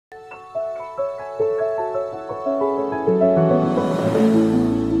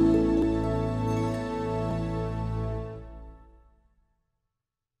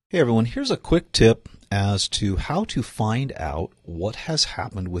Hey everyone, here's a quick tip as to how to find out what has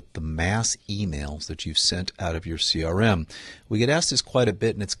happened with the mass emails that you've sent out of your CRM. We get asked this quite a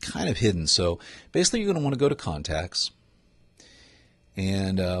bit and it's kind of hidden. So basically you're going to want to go to Contacts.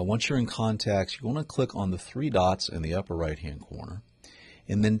 And once you're in Contacts, you're going to click on the three dots in the upper right hand corner.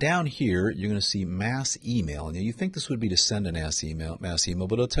 And then down here, you're going to see mass email. And you think this would be to send a mass email,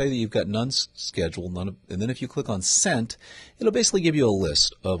 but it'll tell you that you've got none scheduled. And then if you click on Sent, it'll basically give you a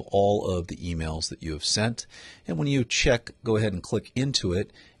list of all of the emails that you have sent. And when you check, go ahead and click into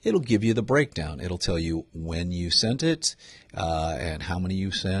it, it'll give you the breakdown. It'll tell you when you sent it, and how many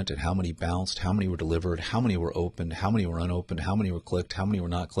you sent, and how many bounced, how many were delivered, how many were opened, how many were unopened, how many were clicked, how many were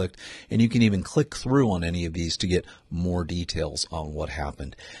not clicked. And you can even click through on any of these to get more details on what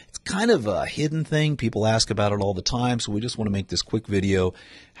happened. It's kind of a hidden thing. People ask about it all the time, so we just want to make this quick video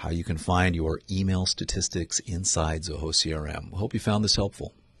how you can find your email statistics inside Zoho CRM. I hope you found this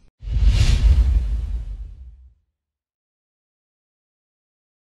helpful.